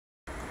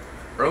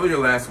Earlier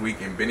last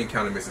week in Benton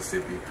County,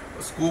 Mississippi,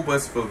 a school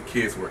bus full of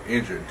kids were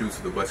injured due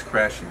to the bus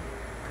crashing.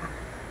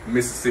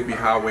 Mississippi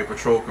Highway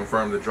Patrol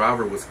confirmed the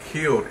driver was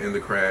killed in the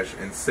crash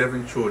and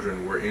 7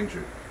 children were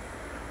injured.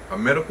 A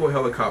medical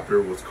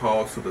helicopter was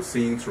called to the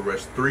scene to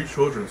rush 3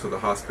 children to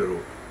the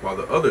hospital while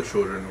the other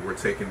children were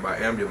taken by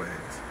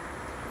ambulance.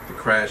 The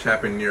crash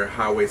happened near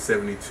Highway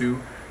 72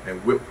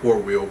 and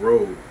Whip-Poor-Wheel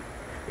Road.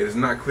 It is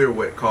not clear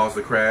what caused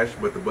the crash,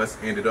 but the bus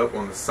ended up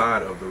on the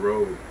side of the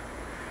road.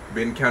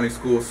 Benton County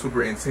School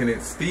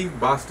Superintendent Steve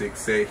Bostic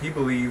said he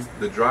believes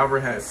the driver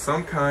had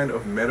some kind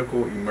of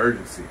medical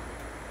emergency.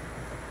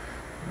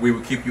 We will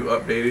keep you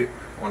updated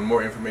on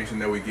more information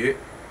that we get.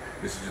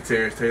 This is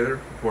JaTerrius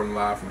reporting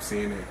live from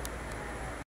CNN.